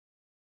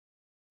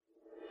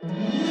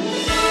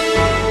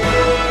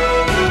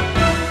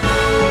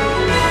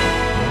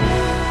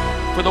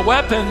the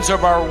weapons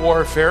of our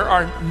warfare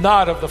are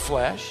not of the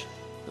flesh.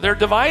 They're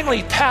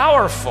divinely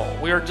powerful.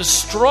 We are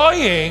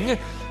destroying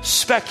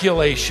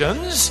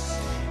speculations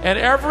and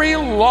every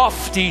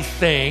lofty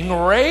thing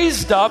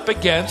raised up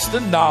against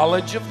the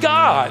knowledge of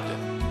God.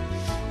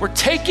 We're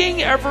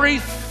taking every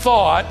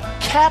thought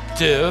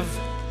captive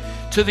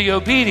to the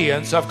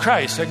obedience of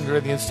Christ. 2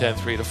 Corinthians 10,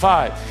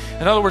 3-5.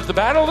 In other words, the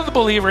battle of the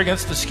believer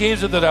against the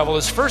schemes of the devil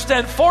is first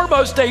and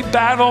foremost a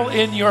battle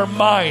in your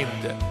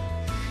mind.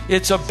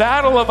 It's a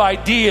battle of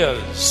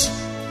ideas.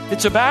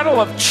 It's a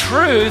battle of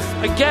truth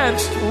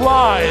against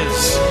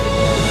lies.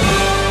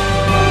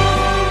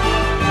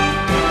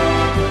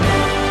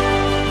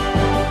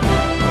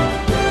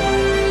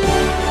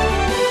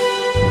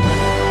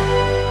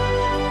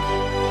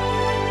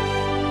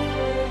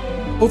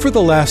 Over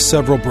the last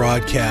several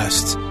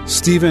broadcasts,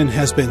 Stephen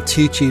has been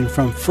teaching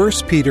from 1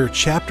 Peter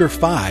chapter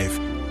 5,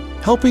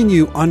 helping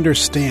you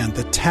understand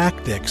the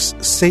tactics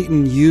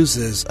Satan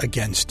uses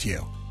against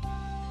you.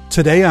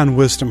 Today on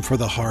Wisdom for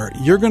the Heart,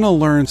 you're going to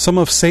learn some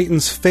of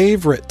Satan's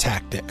favorite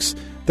tactics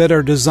that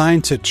are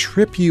designed to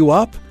trip you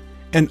up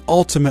and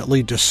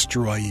ultimately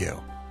destroy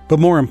you. But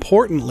more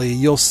importantly,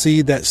 you'll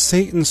see that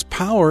Satan's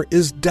power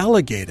is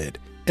delegated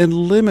and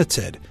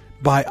limited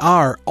by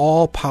our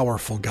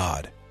all-powerful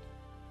God.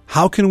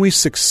 How can we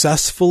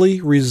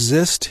successfully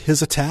resist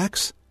his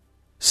attacks?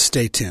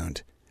 Stay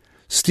tuned.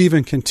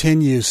 Stephen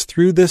continues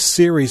through this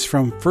series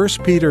from 1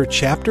 Peter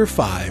chapter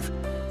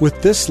 5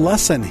 with this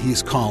lesson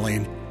he's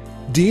calling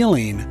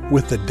Dealing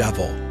with the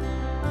Devil.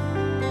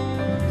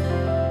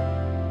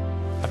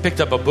 I picked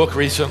up a book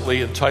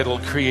recently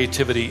entitled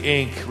Creativity,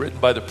 Inc., written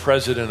by the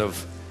president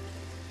of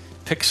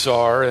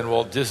Pixar and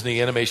Walt Disney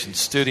Animation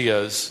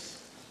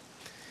Studios.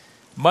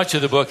 Much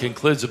of the book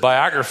includes a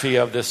biography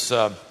of this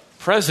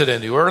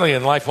president who early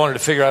in life wanted to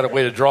figure out a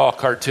way to draw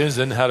cartoons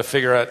and how to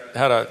figure out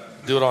how to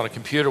do it on a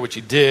computer, which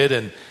he did,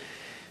 and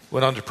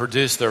went on to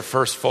produce their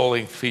first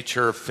full-length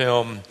feature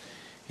film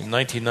in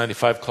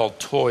 1995 called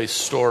Toy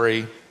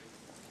Story.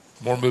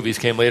 More movies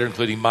came later,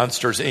 including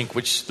Monsters, Inc.,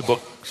 which the book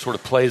sort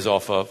of plays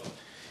off of.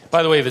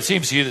 By the way, if it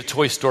seems to you that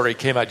Toy Story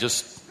came out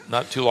just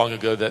not too long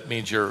ago, that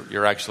means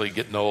you're actually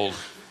getting old.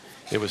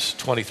 It was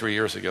 23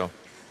 years ago.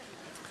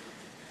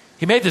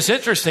 He made this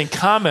interesting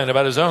comment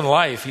about his own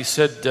life. He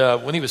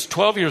said when he was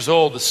 12 years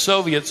old, the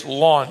Soviets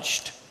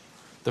launched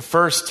the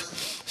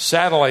first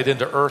satellite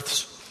into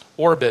Earth's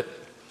orbit.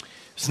 It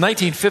was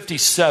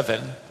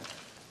 1957.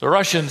 The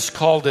Russians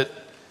called it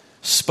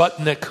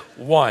Sputnik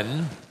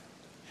 1.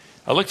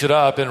 I looked it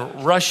up.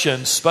 In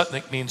Russian,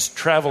 Sputnik means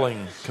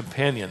traveling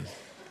companion.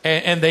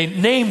 And they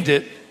named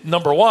it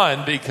number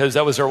 1 because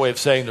that was their way of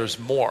saying there's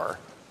more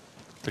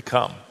to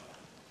come.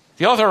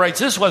 The author writes,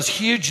 this was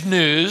huge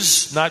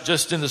news, not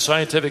just in the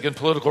scientific and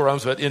political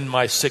realms, but in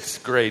my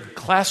 6th grade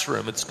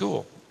classroom at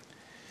school.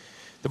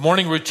 The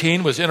morning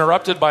routine was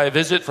interrupted by a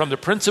visit from the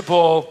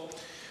principal,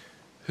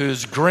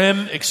 whose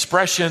grim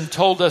expression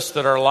told us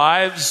that our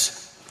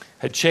lives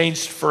had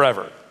changed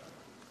forever.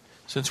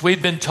 Since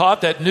we'd been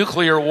taught that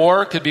nuclear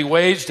war could be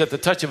waged at the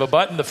touch of a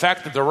button, the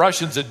fact that the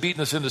Russians had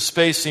beaten us into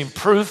space seemed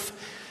proof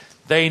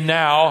they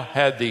now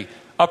had the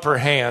upper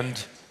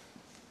hand.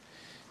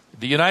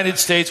 The United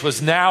States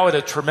was now at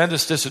a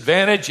tremendous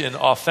disadvantage in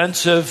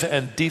offensive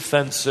and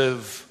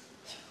defensive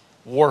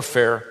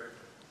warfare.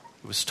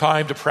 It was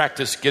time to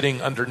practice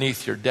getting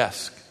underneath your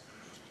desk.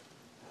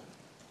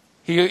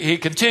 He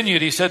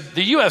continued, he said,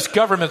 the U.S.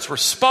 government's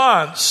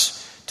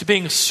response to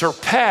being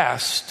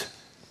surpassed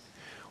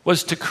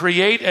was to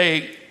create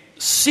a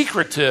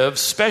secretive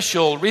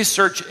special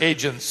research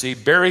agency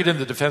buried in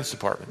the Defense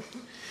Department,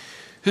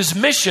 whose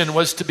mission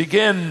was to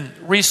begin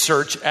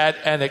research at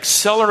an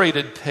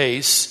accelerated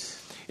pace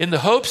in the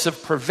hopes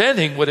of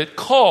preventing what it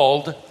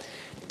called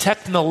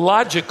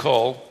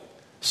technological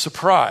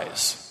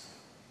surprise.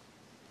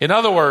 In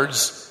other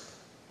words,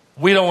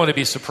 we don't want to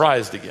be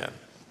surprised again.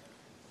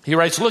 He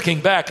writes, looking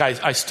back,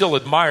 I still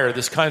admire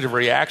this kind of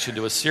reaction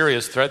to a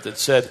serious threat that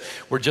said,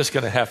 we're just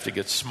going to have to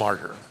get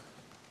smarter.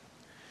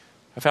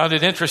 I found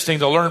it interesting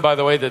to learn, by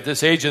the way, that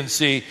this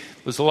agency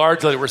was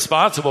largely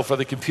responsible for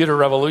the computer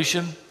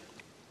revolution,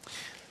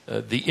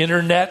 the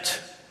internet,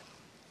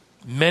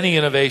 many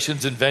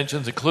innovations,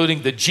 inventions,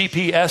 including the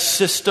GPS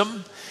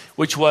system,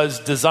 which was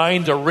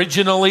designed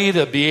originally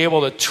to be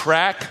able to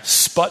track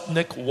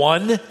Sputnik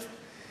 1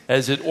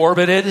 as it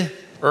orbited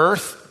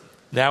Earth.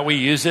 Now we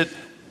use it,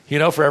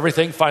 for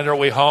everything, find our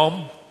way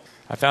home.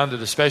 I found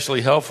it especially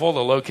helpful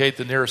to locate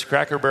the nearest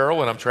Cracker Barrel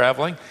when I'm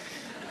traveling.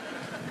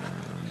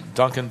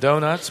 Dunkin'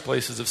 Donuts,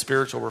 places of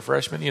spiritual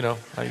refreshment,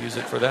 I use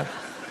it for that.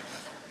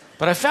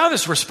 But I found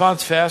this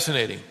response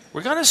fascinating.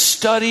 We're going to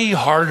study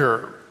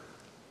harder.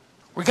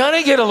 We're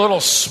going to get a little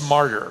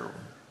smarter.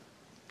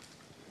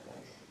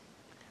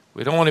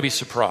 We don't want to be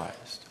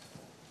surprised.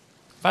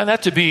 I find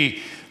that to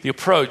be the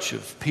approach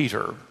of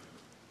Peter.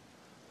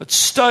 Let's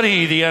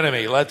study the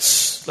enemy.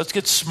 Let's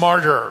get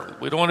smarter.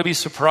 We don't want to be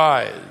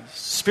surprised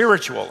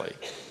spiritually.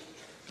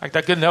 In fact,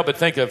 I couldn't help but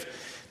think of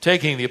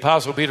taking the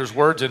Apostle Peter's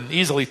words and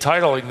easily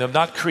titling them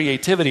not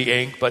Creativity,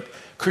 Inc., but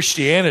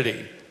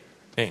Christianity,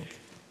 Inc.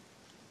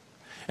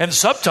 And the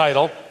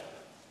subtitle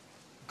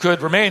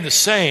could remain the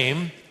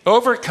same: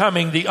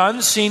 Overcoming the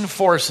Unseen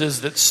Forces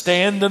That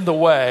Stand in the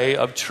Way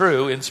of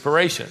True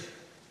Inspiration.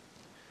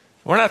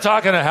 We're not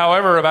talking,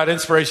 however, about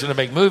inspiration to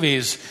make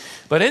movies,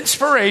 but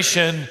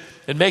inspiration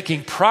in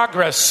making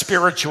progress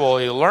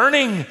spiritually,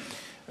 learning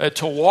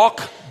to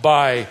walk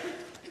by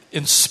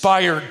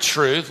inspired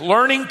truth,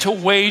 learning to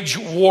wage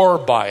war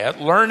by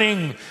it,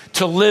 learning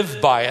to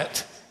live by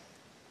it,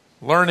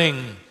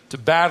 learning to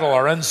battle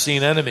our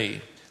unseen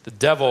enemy, the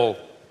devil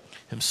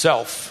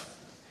himself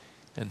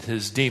and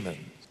his demons.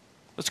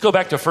 Let's go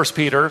back to 1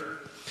 Peter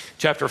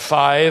chapter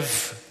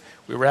 5.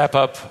 We wrap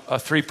up a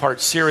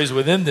 3-part series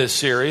within this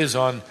series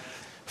on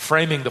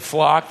framing the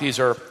flock. These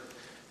are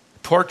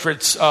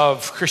portraits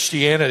of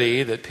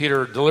Christianity that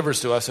Peter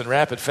delivers to us in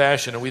rapid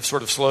fashion, and we've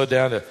sort of slowed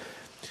down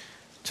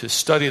to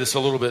study this a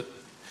little bit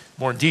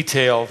more in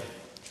detail.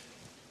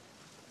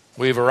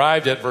 We've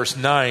arrived at verse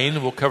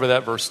 9. We'll cover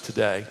that verse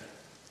today.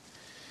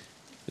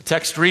 The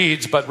text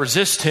reads, "But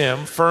resist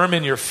him, firm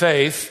in your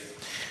faith,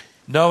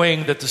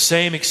 knowing that the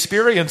same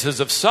experiences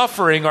of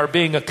suffering are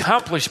being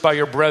accomplished by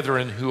your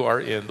brethren who are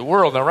in the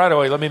world." Now, right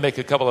away, let me make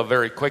a couple of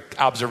very quick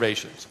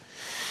observations.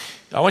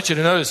 I want you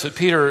to notice that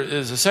Peter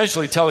is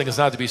essentially telling us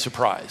not to be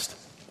surprised.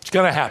 It's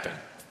going to happen.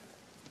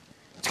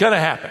 It's going to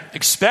happen.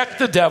 Expect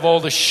the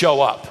devil to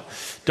show up.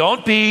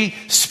 Don't be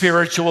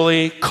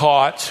spiritually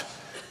caught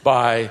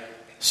by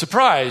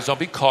surprise. Don't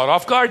be caught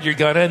off guard. You're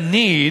going to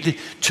need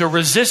to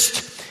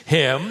resist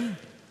him.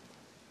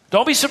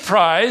 Don't be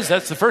surprised.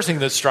 That's the first thing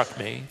that struck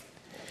me.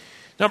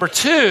 Number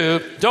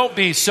 2, don't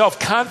be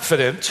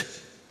self-confident.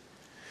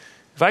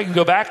 If I can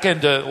go back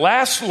into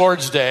last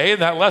Lord's Day,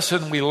 and that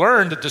lesson we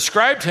learned that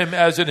described him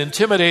as an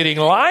intimidating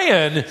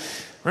lion,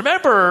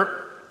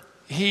 remember,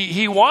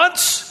 he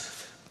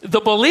wants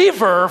the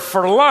believer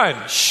for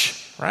lunch,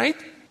 right?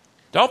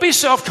 Don't be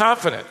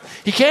self-confident.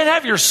 He can't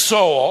have your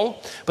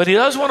soul, but he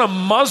does want to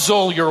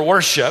muzzle your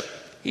worship.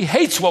 He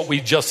hates what we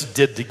just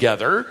did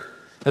together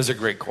as a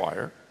great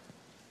choir.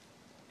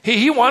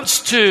 He wants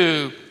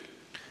to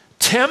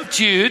tempt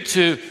you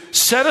to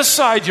set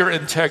aside your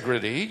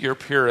integrity, your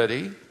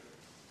purity.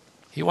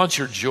 He wants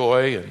your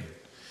joy and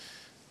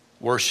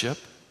worship.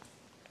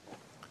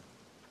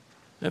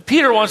 And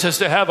Peter wants us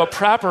to have a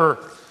proper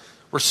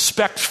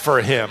respect for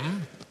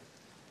him,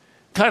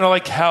 kind of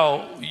like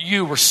how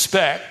you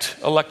respect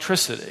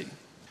electricity.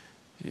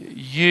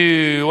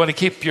 You want to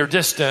keep your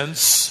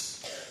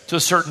distance to a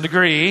certain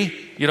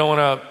degree. You don't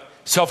want to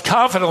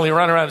self-confidently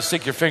run around and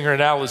stick your finger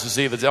in Alice to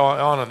see if it's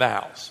on in the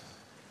house.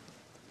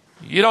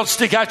 You don't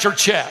stick out your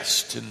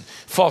chest and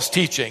false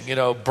teaching,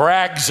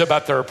 brags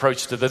about their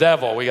approach to the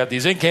devil. We got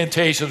these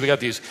incantations, we got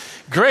these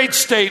great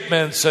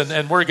statements,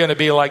 and we're going to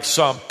be like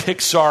some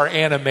Pixar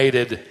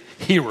animated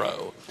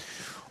hero.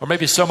 Or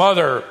maybe some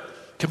other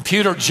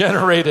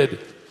computer-generated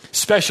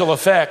special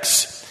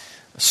effects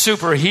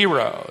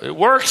superhero. It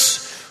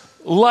works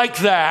like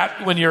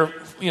that when you're,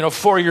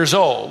 4 years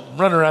old,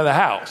 running around the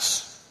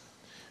house,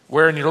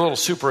 wearing your little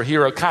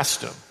superhero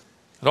costume.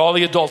 And all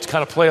the adults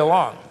kind of play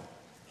along.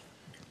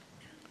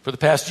 For the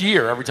past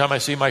year, every time I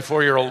see my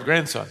 4-year-old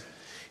grandson,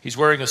 he's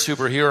wearing a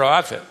superhero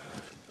outfit.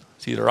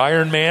 It's either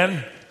Iron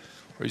Man,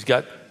 or he's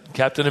got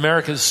Captain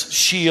America's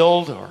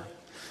shield, or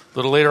a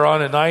little later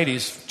on at night,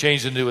 he's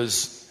changed into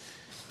his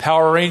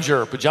Power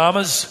Ranger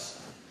pajamas.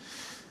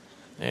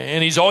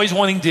 And he's always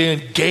wanting to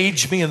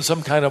engage me in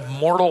some kind of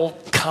mortal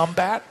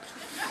combat.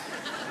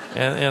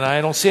 And I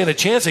don't stand a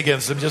chance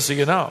against him, just so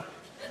you know.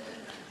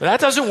 But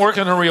that doesn't work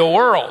in the real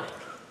world.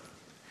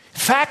 In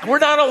fact, we're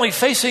not only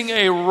facing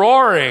a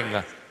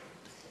roaring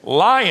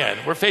lion,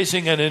 we're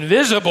facing an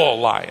invisible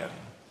lion.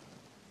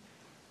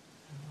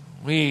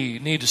 We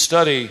need to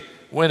study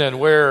when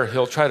and where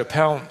he'll try to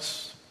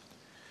pounce.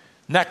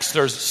 Next,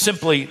 there's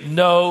simply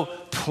no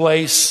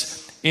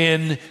place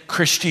in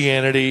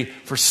Christianity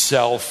for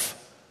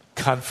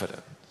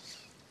self-confidence.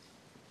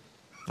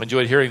 I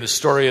enjoyed hearing the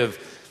story of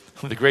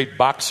the great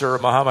boxer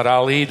Muhammad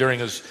Ali during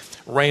his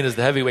reign as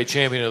the heavyweight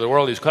champion of the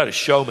world. He was quite a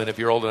showman, if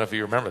you're old enough,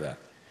 you remember that.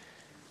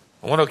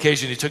 On one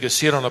occasion, he took a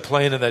seat on a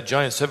plane, and that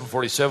giant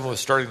 747 was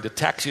starting to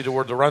taxi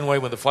toward the runway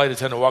when the flight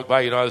attendant walked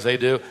by, as they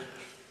do,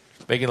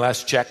 making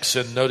last checks,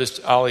 and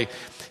noticed Ali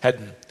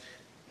hadn't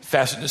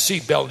fastened his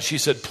seatbelt, and she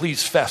said,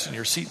 "Please fasten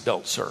your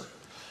seatbelt, sir."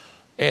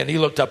 And he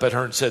looked up at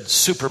her and said,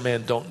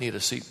 "Superman don't need a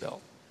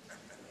seatbelt."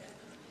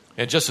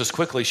 And just as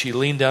quickly, she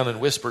leaned down and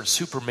whispered,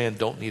 "Superman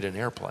don't need an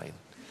airplane."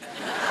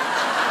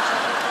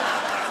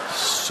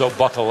 So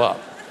buckle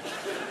up,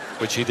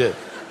 which he did.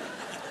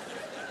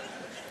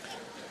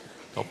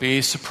 Don't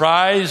be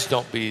surprised.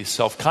 Don't be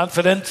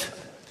self-confident.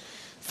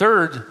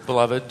 Third,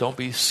 beloved, don't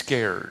be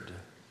scared.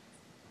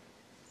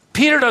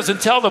 Peter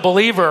doesn't tell the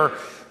believer,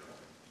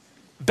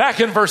 back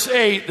in verse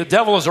 8, the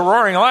devil is a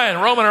roaring lion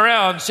roaming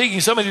around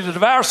seeking somebody to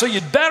devour, so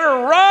you'd better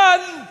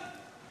run.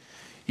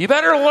 You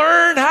better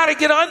learn how to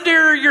get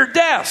under your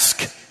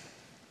desk.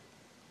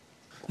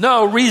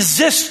 No,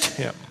 resist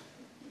him.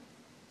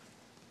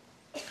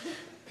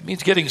 It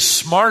means getting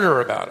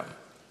smarter about him.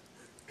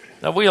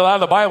 Now, we allow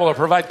the Bible to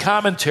provide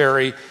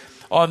commentary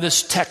on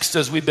this text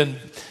as we've been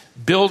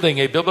building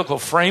a biblical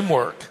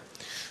framework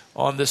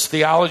on this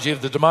theology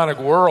of the demonic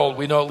world.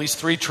 We know at least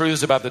three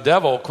truths about the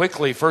devil.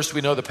 Quickly, first,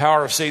 we know the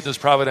power of Satan is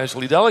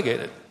providentially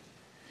delegated.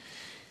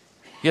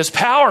 He has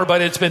power,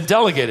 but it's been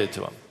delegated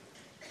to him.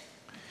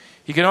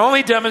 He can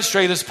only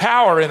demonstrate his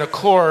power in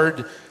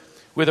accord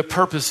with the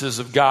purposes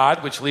of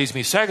God, which leads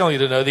me, secondly,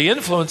 to know the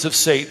influence of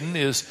Satan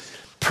is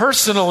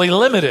personally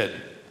limited.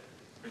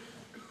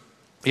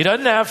 He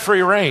doesn't have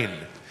free reign.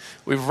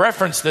 We've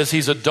referenced this.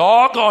 He's a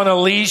dog on a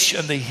leash,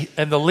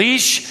 and the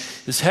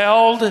leash is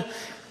held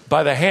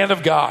by the hand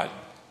of God.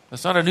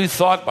 That's not a new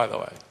thought, by the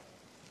way.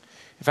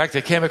 In fact,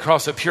 I came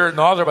across a Puritan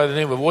author by the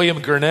name of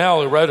William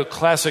Gurnall, who wrote a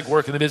classic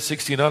work in the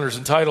mid-1600s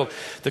entitled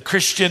The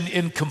Christian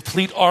in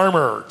Complete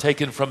Armor,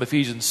 taken from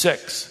Ephesians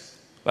 6,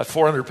 about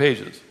 400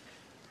 pages.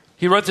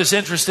 He wrote this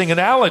interesting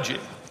analogy.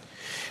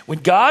 When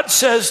God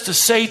says to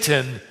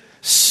Satan,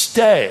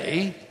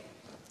 stay,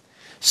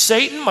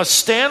 Satan must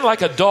stand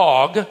like a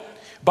dog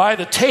by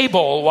the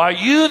table while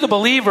you, the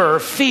believer,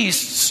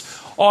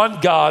 feasts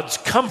on God's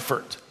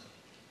comfort.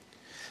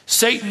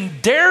 Satan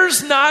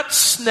dares not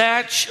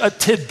snatch a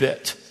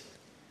tidbit,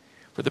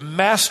 for the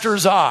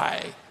master's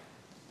eye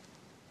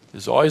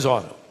is always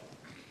on him.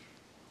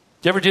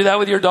 Do you ever do that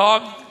with your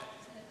dog?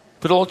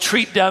 Put a little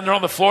treat down there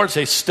on the floor and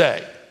say,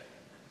 stay.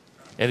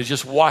 And it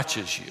just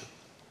watches you,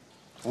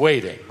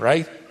 waiting,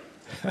 right?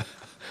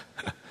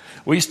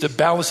 We used to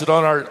balance it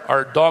on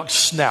our dog's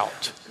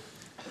snout.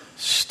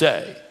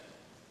 Stay.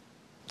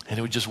 And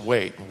it would just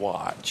wait and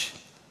watch.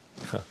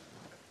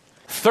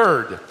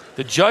 Third,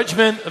 the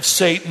judgment of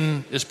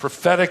Satan is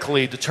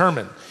prophetically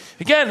determined.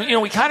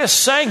 Again, we kind of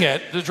sang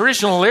it, the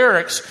traditional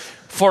lyrics,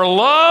 for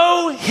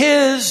lo,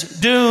 his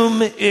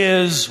doom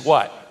is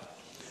what?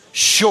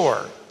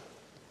 Sure.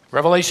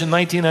 Revelation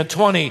 19 and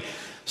 20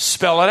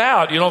 spell it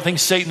out. You don't think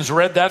Satan's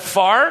read that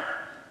far?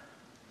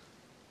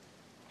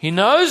 He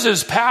knows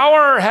his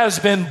power has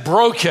been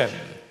broken.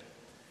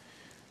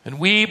 And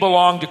we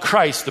belong to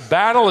Christ. The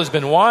battle has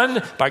been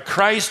won by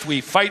Christ. We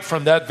fight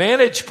from that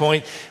vantage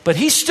point. But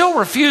he still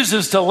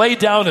refuses to lay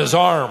down his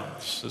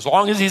arms. As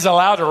long as he's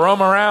allowed to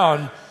roam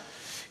around,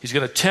 he's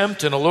going to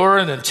tempt and allure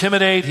and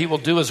intimidate. He will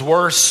do his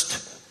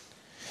worst.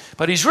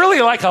 But he's really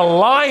like a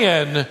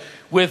lion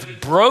with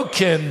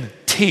broken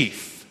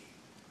teeth.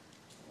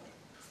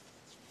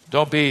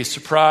 Don't be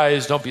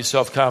surprised. Don't be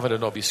self-confident.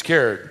 Don't be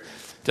scared.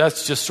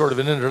 That's just sort of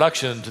an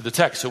introduction to the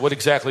text. So what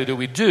exactly do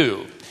we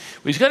do?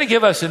 He's going to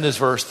give us in this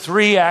verse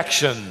three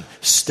action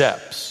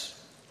steps.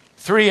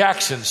 Three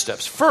action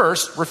steps.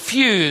 First,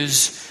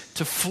 refuse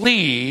to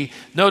flee.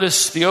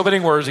 Notice the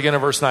opening words again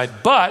in verse 9.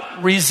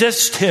 But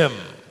resist him.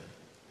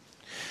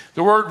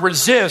 The word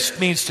resist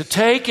means to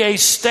take a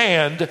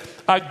stand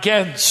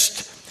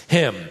against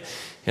him.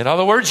 In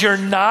other words, you're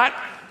not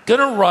going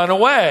to run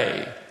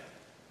away.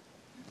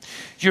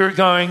 You're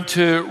going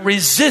to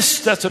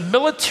resist. That's a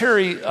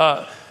military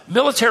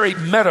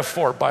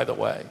metaphor, by the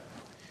way.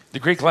 The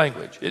Greek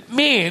language. It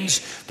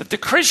means that the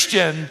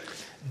Christian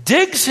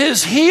digs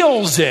his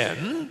heels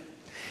in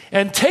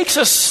and takes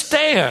a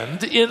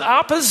stand in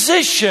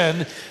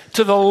opposition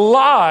to the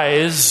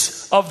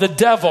lies of the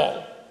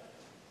devil.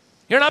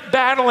 You're not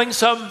battling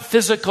some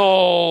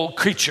physical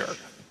creature.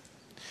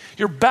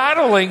 You're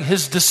battling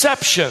his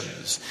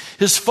deceptions,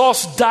 his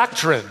false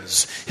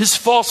doctrines, his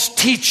false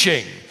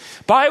teaching,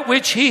 by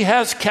which he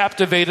has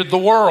captivated the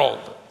world.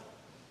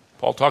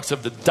 Paul talks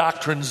of the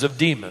doctrines of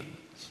demons.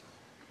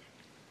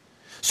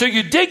 So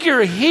you dig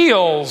your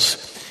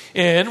heels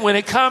in when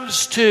it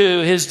comes to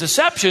his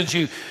deceptions.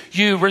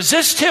 You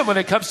resist him when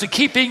it comes to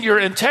keeping your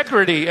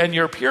integrity and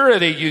your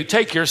purity. You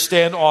take your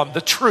stand on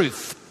the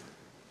truth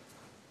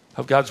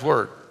of God's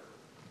word.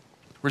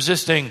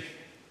 Resisting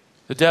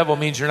the devil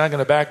means you're not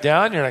going to back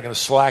down, you're not going to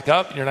slack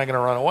up, and you're not going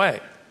to run away.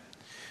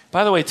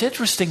 By the way, it's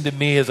interesting to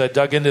me as I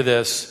dug into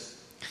this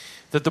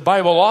that the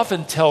Bible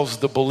often tells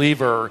the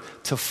believer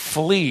to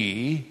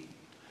flee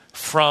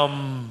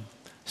from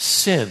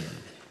sin.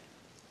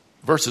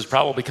 Verses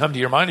probably come to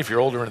your mind if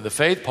you're older in the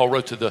faith. Paul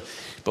wrote to the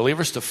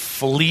believers to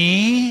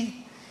flee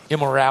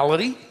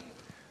immorality.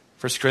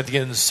 1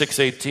 Corinthians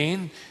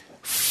 6:18.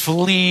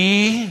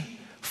 Flee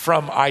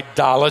from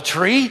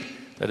idolatry.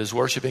 That is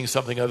worshiping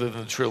something other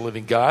than the true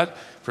living God.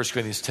 1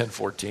 Corinthians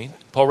 10:14.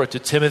 Paul wrote to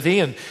Timothy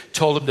and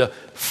told him to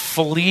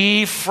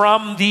flee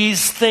from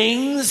these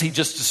things. He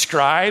just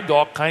described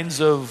all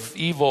kinds of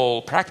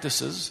evil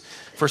practices.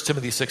 1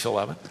 Timothy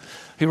 6:11.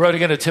 He wrote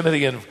again to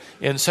Timothy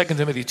in 2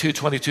 Timothy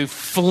 2:22,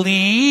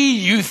 flee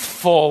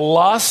youthful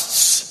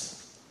lusts.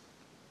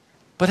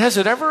 But has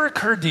it ever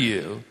occurred to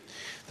you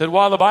that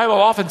while the Bible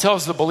often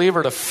tells the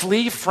believer to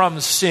flee from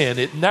sin,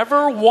 it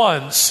never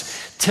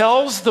once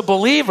tells the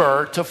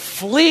believer to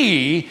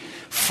flee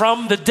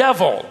from the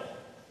devil?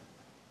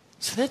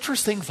 It's an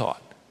interesting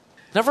thought.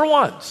 Never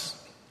once.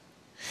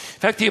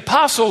 In fact, the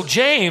Apostle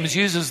James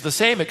uses the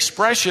same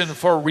expression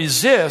for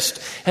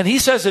resist, and he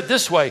says it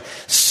this way: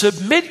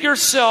 submit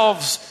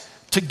yourselves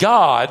to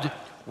God,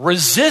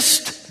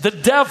 resist the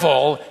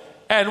devil,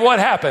 And what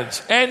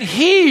happens? And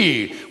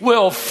he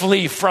will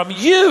flee from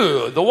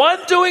you. The one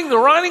doing the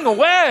running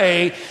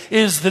away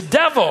is the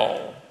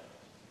devil.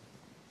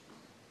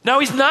 Now,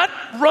 he's not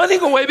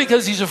running away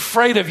because he's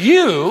afraid of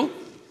you.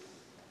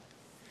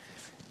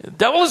 The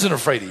devil isn't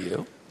afraid of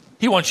you.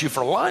 He wants you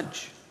for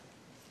lunch.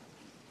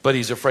 But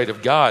he's afraid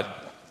of God.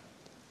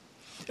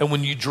 And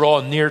when you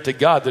draw near to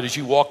God, that as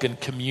you walk in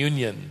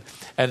communion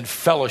and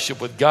fellowship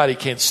with God, he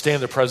can't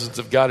stand the presence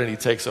of God and he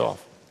takes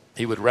off.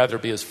 He would rather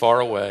be as far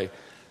away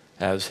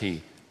as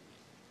he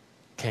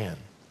can.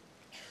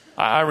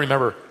 I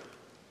remember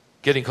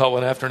getting caught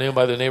one afternoon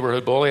by the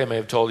neighborhood bully. I may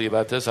have told you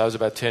about this. I was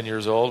about 10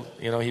 years old.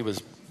 You know, he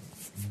was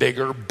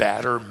bigger,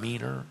 badder,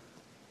 meaner,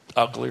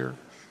 uglier.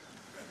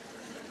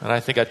 And I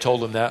think I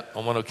told him that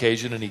on one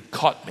occasion, and he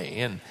caught me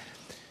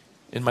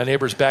in my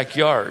neighbor's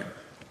backyard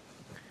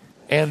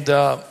and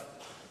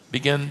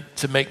began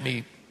to make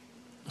me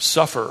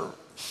suffer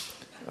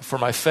for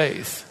my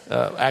faith.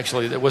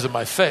 Actually, it wasn't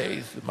my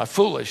faith, my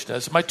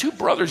foolishness. My two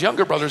brothers,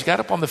 younger brothers, got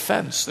up on the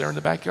fence there in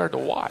the backyard to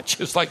watch. It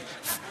was like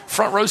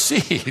front row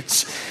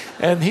seats.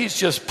 And he's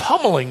just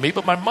pummeling me.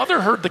 But my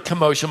mother heard the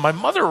commotion. My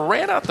mother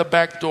ran out the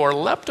back door,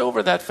 leapt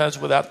over that fence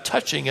without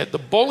touching it. The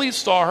bully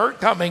saw her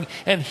coming,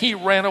 and he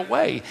ran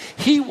away.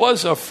 He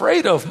was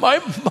afraid of my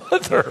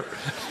mother.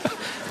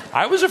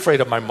 I was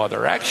afraid of my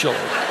mother, actually.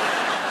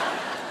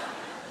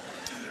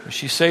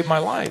 She saved my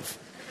life.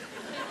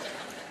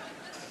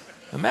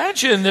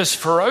 Imagine this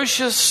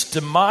ferocious,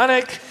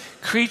 demonic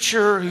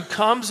creature who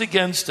comes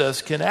against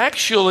us can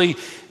actually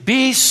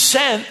be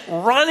sent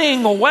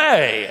running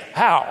away.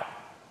 How?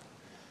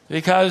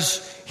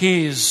 Because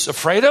he's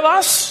afraid of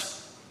us?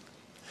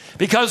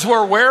 Because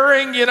we're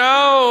wearing,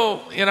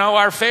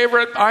 our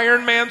favorite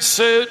Iron Man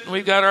suit, and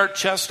we've got our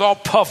chest all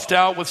puffed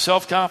out with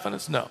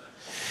self-confidence? No.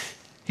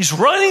 He's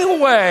running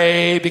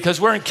away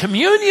because we're in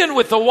communion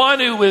with the one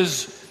who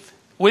is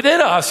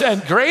within us,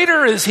 and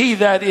greater is he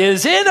that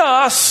is in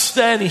us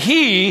than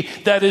he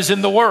that is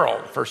in the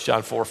world. 1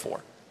 John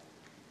 4:4.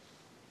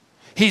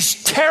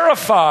 He's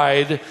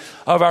terrified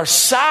of our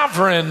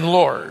sovereign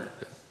Lord.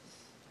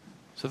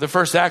 So the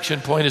first action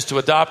point is to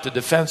adopt a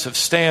defensive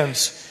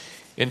stance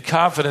in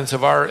confidence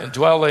of our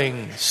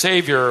indwelling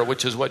Savior,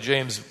 which is what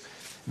James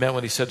meant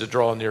when he said to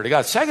draw near to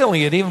God.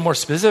 Secondly, and even more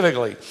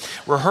specifically,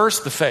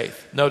 rehearse the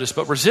faith. Notice,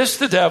 but resist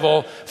the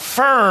devil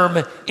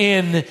firm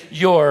in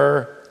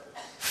your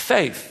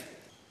faith.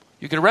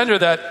 You can render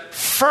that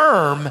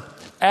firm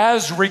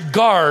as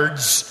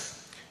regards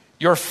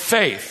your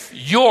faith.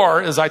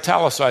 Your is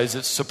italicized.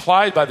 It's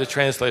supplied by the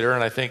translator,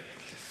 and I think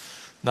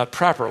not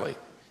properly.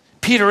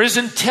 Peter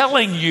isn't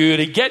telling you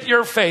to get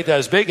your faith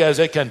as big as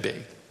it can be.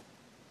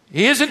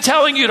 He isn't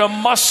telling you to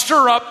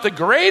muster up the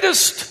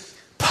greatest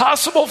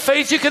possible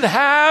faith you can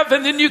have,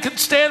 and then you can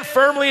stand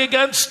firmly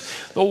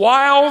against the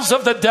wiles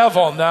of the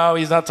devil. No,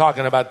 he's not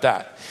talking about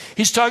that.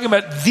 He's talking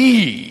about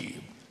the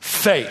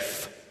faith.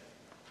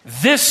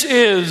 This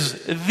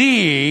is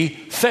the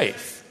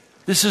faith.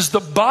 This is the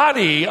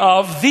body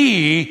of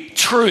the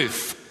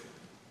truth.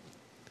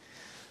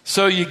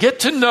 So you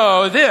get to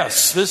know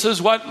this. This is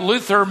what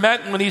Luther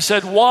meant when he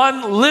said,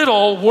 one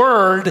little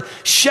word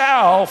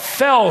shall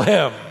fell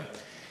him.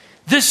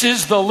 This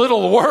is the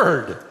little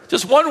word.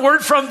 Just one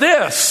word from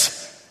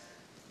this.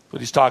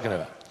 What he's talking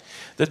about.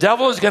 The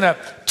devil is going to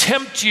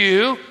tempt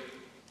you,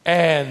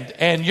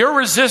 and your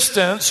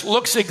resistance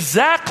looks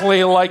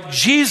exactly like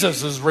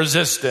Jesus'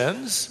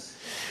 resistance,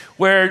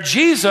 where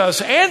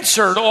Jesus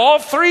answered all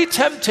three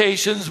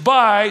temptations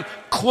by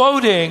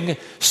quoting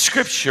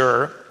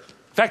Scripture.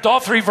 In fact, all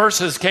three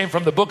verses came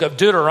from the book of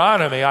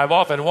Deuteronomy. I've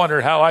often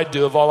wondered how I'd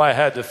do if all I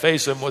had to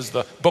face him was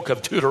the book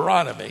of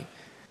Deuteronomy.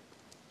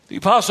 The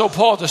Apostle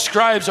Paul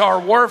describes our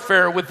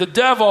warfare with the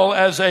devil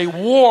as a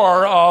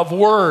war of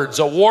words,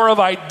 a war of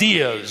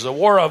ideas, a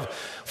war of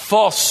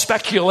false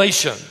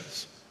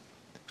speculations,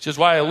 which is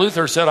why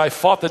Luther said, I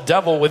fought the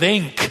devil with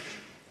ink,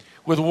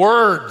 with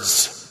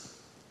words,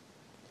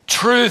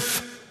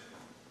 truth.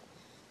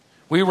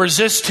 We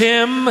resist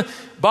him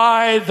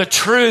by the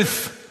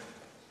truth.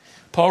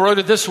 Paul wrote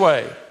it this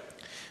way,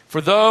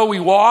 for though we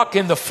walk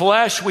in the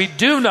flesh, we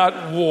do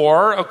not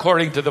war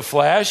according to the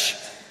flesh.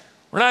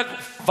 We're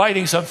not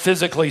fighting some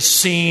physically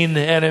seen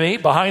enemy.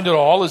 Behind it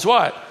all is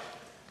what?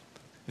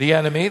 The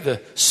enemy,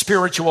 the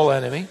spiritual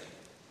enemy.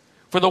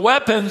 For the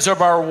weapons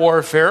of our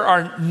warfare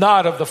are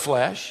not of the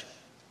flesh.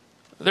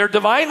 They're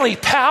divinely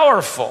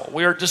powerful.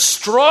 We are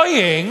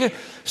destroying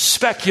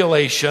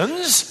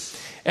speculations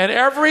and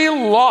every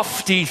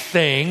lofty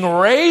thing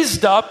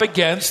raised up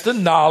against the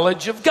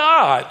knowledge of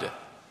God.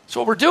 That's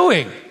what we're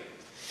doing.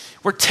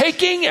 We're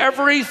taking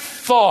every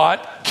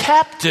thought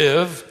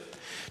captive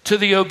to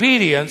the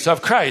obedience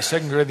of Christ.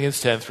 2 Corinthians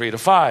 10,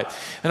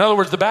 3-5. In other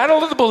words, the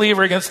battle of the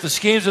believer against the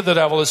schemes of the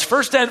devil is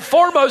first and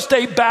foremost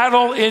a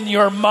battle in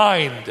your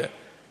mind.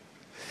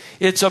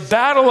 It's a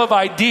battle of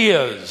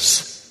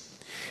ideas.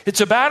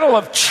 It's a battle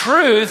of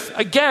truth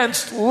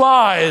against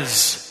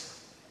lies.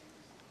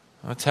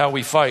 That's how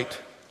we fight.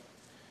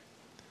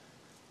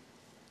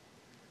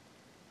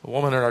 A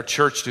woman in our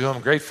church to whom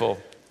I'm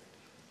grateful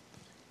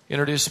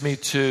introduced me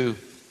to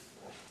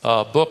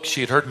a book.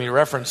 She had heard me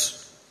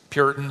reference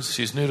Puritans.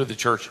 She's new to the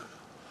church.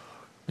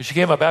 She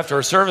came up after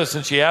her service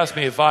and she asked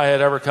me if I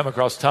had ever come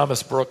across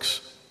Thomas Brooks'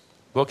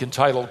 book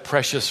entitled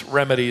Precious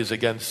Remedies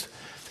Against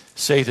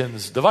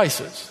Satan's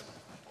Devices.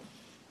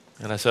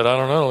 And I said, I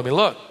don't know, let me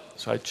look.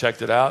 So I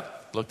checked it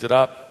out, looked it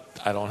up,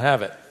 I don't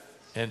have it.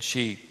 And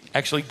she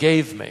actually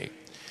gave me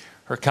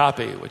her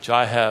copy, which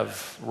I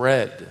have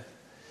read.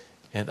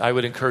 And I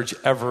would encourage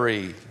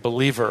every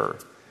believer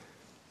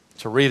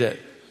to read it.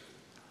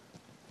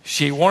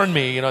 She warned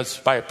me, it's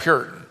by a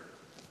Puritan.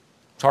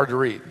 It's hard to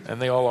read,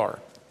 and they all are.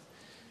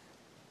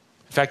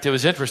 In fact, it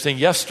was interesting.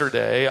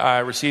 Yesterday, I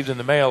received in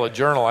the mail a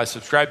journal. I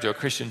subscribed to a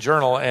Christian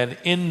journal, and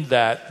in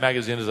that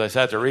magazine, as I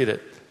sat to read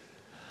it,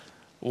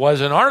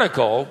 was an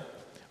article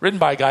written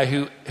by a guy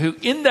who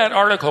in that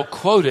article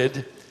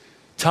quoted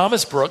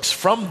Thomas Brooks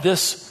from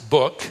this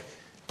book,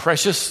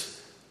 Precious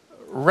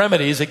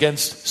Remedies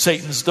Against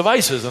Satan's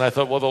Devices. And I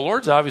thought, well, the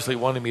Lord's obviously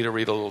wanting me to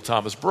read a little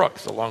Thomas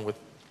Brooks along with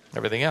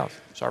everything else.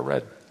 So I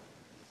read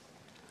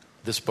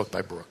this book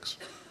by Brooks.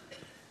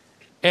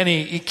 And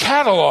he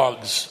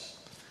catalogs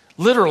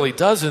literally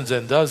dozens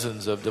and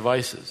dozens of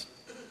devices.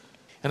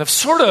 And I've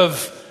sort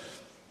of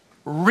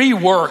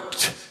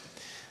reworked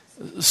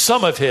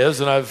some of his,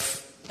 and I've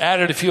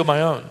added a few of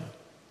my own.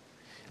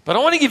 But I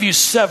want to give you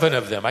 7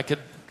 of them. I could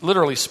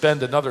literally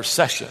spend another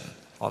session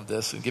on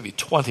this and give you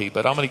 20,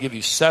 but I'm going to give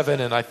you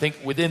 7, and I think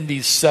within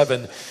these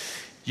 7,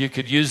 you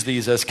could use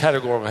these as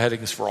categorical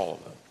headings for all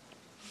of them.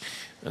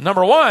 And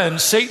number 1,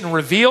 Satan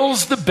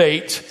reveals the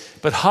bait,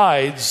 but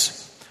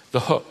hides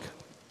the hook.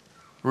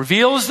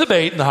 Reveals the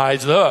bait and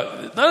hides the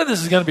hook. None of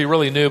this is going to be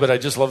really new, but I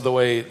just love the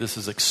way this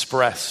is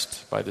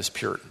expressed by this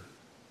Puritan.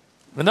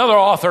 Another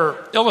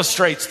author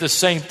illustrates this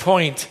same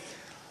point.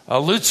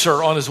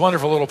 Lutzer, on his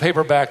wonderful little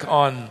paperback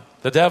on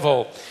the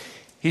devil,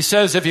 he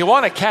says, if you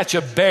want to catch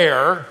a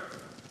bear,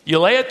 you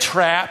lay a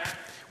trap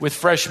with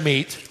fresh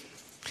meat.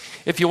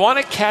 If you want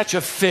to catch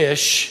a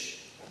fish,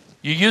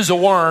 you use a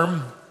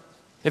worm.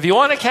 If you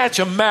want to catch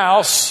a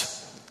mouse,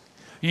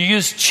 you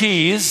use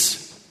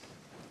cheese.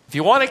 If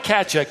you want to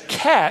catch a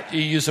cat,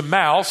 you use a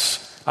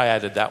mouse. I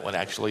added that one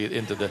actually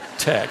into the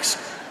text.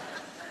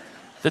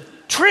 The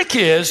trick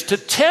is to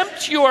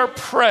tempt your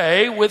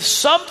prey with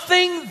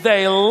something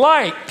they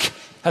like.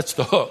 That's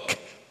the hook.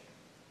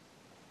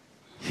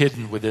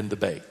 Hidden within the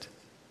bait.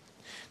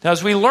 Now,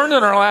 as we learned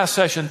in our last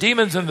session,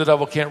 demons and the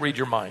devil can't read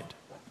your mind.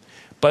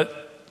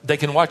 But they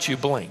can watch you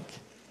blink.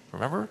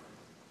 Remember?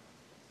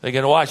 They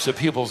can watch the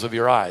pupils of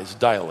your eyes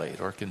dilate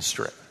or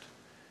constrict.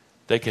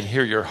 They can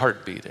hear your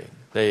heart beating.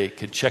 They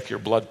can check your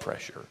blood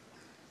pressure.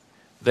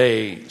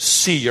 They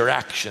see your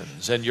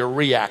actions and your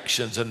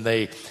reactions, and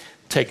they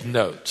take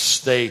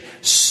notes. They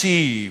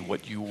see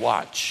what you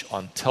watch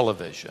on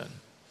television.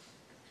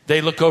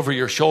 They look over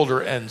your shoulder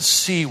and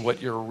see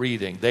what you're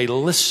reading. They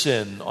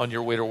listen on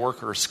your way to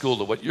work or school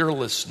to what you're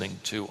listening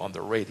to on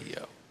the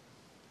radio.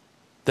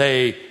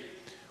 They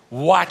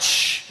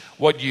watch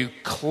what you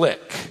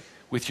click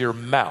with your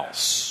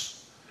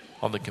mouse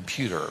on the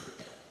computer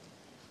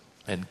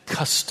and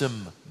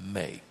custom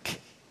make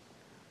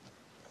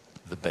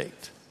the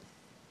bait.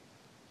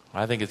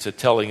 I think it's a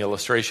telling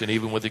illustration.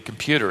 Even with the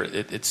computer,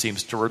 it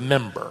seems to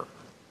remember,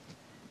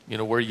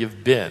 where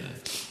you've been.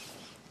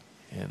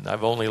 And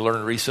I've only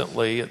learned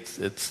recently,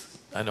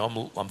 I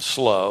know I'm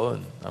slow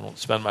and I don't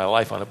spend my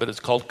life on it, but it's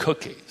called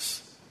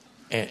cookies.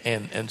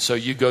 And so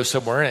you go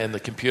somewhere and the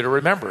computer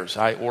remembers.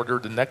 I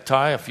ordered a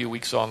necktie a few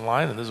weeks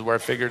online, and this is where I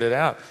figured it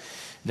out.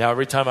 Now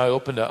every time I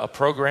open a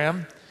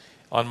program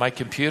on my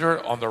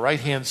computer, on the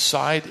right-hand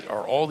side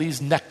are all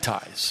these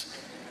neckties.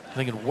 I'm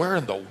thinking, where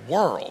in the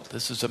world?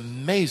 This is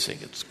amazing.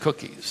 It's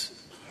cookies.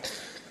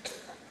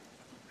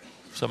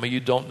 Some of you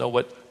don't know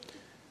what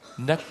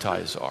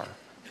neckties are.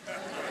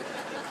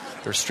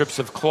 They're strips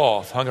of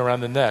cloth hung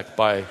around the neck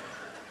by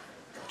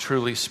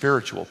truly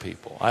spiritual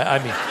people. I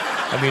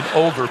mean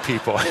older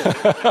people.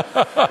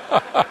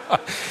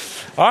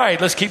 All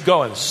right, let's keep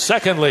going.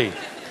 Secondly,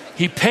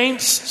 he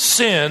paints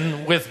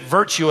sin with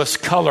virtuous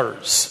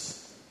colors.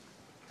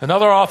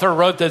 Another author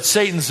wrote that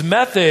Satan's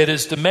method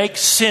is to make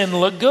sin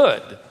look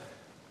good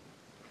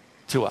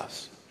to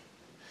us.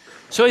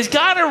 So he's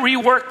got to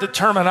rework the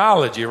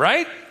terminology,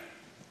 right?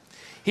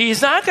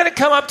 He's not going to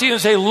come up to you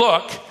and say,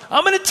 look,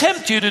 I'm going to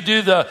tempt you to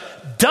do the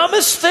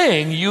dumbest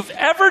thing you've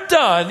ever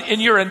done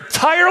in your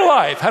entire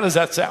life. How does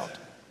that sound?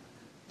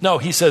 No,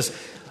 he says,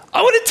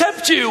 I want to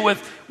tempt you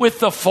with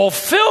the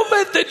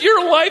fulfillment that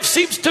your life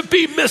seems to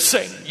be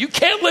missing. You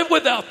can't live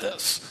without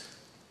this.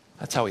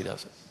 That's how he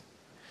does it.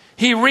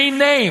 He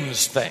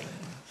renames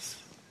things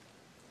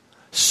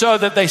so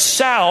that they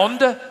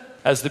sound,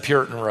 as the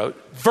Puritan wrote,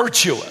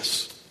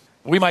 virtuous.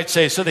 We might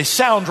say, so they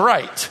sound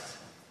right.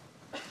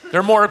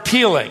 They're more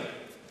appealing.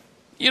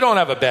 You don't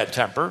have a bad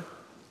temper.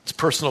 It's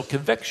personal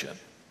conviction.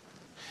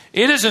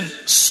 It isn't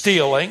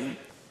stealing.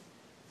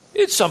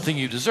 It's something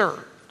you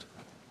deserved.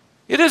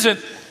 It isn't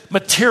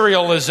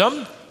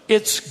materialism.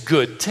 It's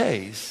good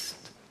taste.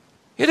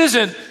 It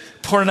isn't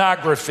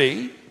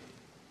pornography.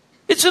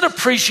 It's an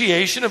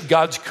appreciation of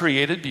God's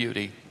created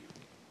beauty.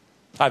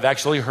 I've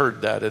actually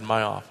heard that in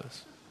my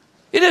office.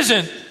 It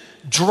isn't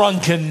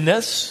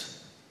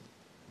drunkenness.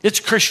 It's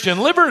Christian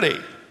liberty.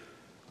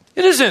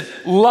 It isn't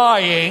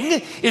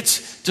lying.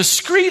 It's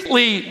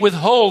discreetly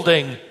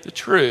withholding the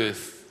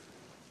truth.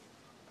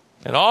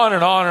 And on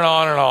and on and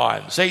on and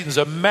on. Satan's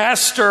a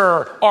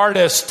master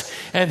artist,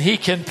 and he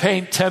can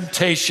paint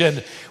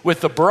temptation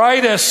with the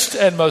brightest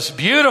and most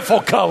beautiful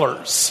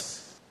colors.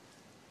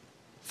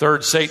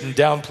 Third, Satan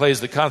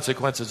downplays the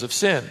consequences of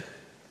sin.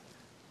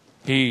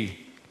 He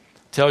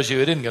tells you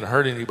it isn't going to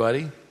hurt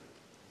anybody.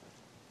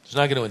 It's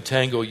not going to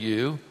entangle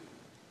you.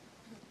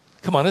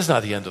 Come on, it's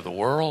not the end of the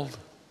world.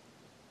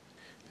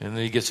 And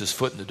then he gets his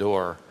foot in the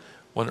door.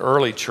 One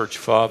early church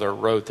father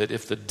wrote that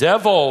if the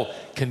devil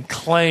can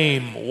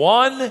claim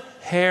one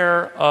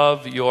hair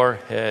of your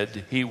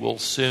head, he will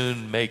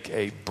soon make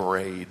a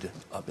braid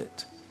of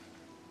it.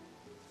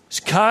 He's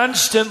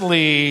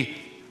constantly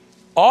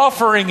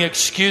offering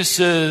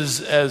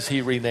excuses as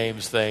he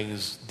renames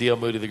things. D.L.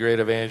 Moody, the great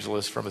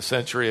evangelist from a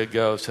century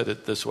ago, said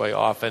it this way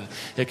often: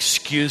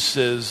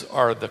 excuses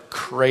are the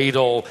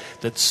cradle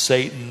that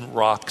Satan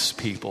rocks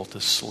people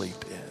to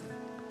sleep in.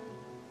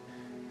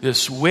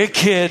 This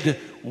wicked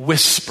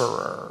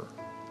whisperer,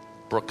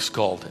 Brooks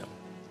called him,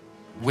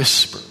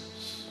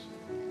 whispers,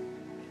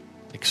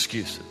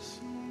 excuses.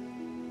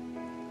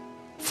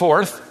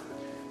 Fourth,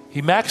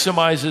 he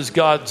maximizes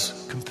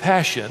God's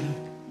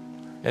compassion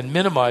and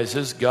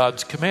minimizes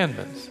God's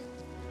commandments.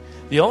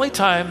 The only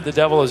time the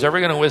devil is ever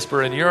going to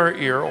whisper in your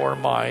ear or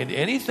mine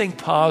anything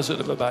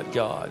positive about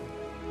God,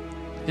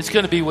 it's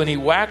going to be when he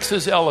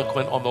waxes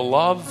eloquent on the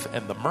love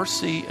and the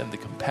mercy and the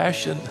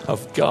compassion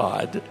of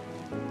God.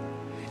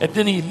 And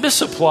then he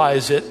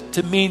misapplies it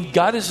to mean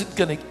God isn't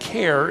going to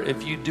care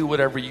if you do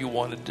whatever you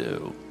want to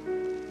do.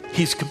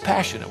 He's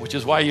compassionate, which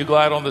is why you go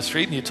out on the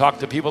street and you talk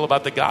to people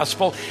about the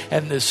gospel.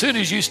 And as soon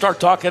as you start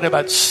talking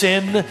about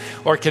sin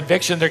or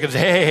conviction, they're going to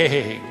say,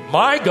 hey,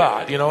 my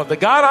God, the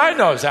God I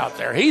know is out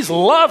there. He's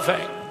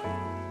loving.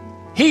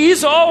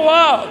 He's all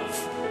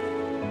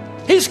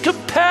love. He's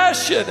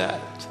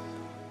compassionate.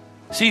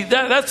 See,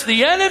 that's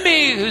the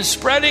enemy who's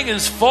spreading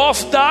his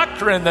false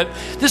doctrine that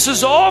this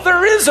is all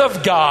there is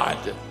of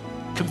God.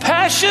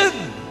 Compassion.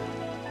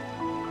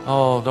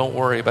 Oh, don't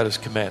worry about his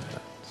commandments.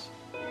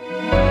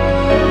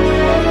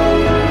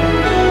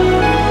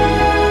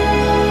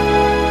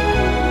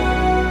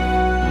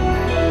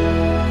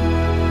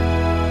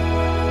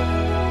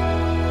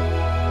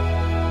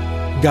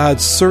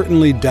 God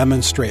certainly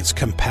demonstrates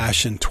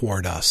compassion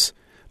toward us,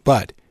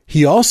 but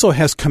he also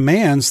has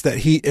commands that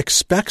he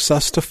expects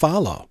us to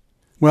follow.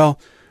 Well,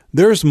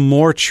 there's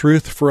more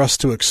truth for us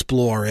to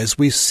explore as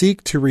we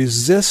seek to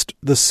resist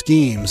the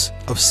schemes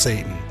of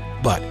Satan.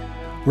 But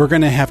we're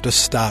going to have to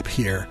stop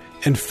here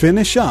and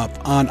finish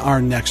up on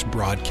our next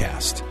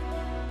broadcast.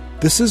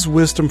 This is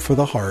Wisdom for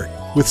the Heart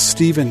with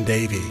Stephen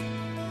Davey.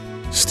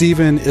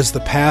 Stephen is the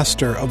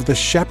pastor of the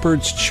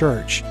Shepherd's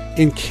Church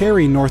in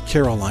Cary, North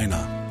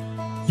Carolina.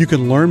 You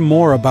can learn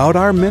more about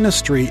our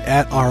ministry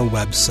at our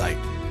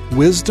website,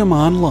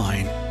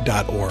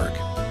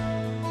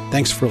 wisdomonline.org.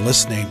 Thanks for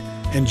listening,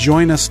 and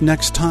join us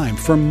next time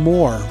for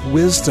more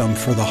Wisdom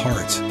for the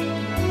Heart.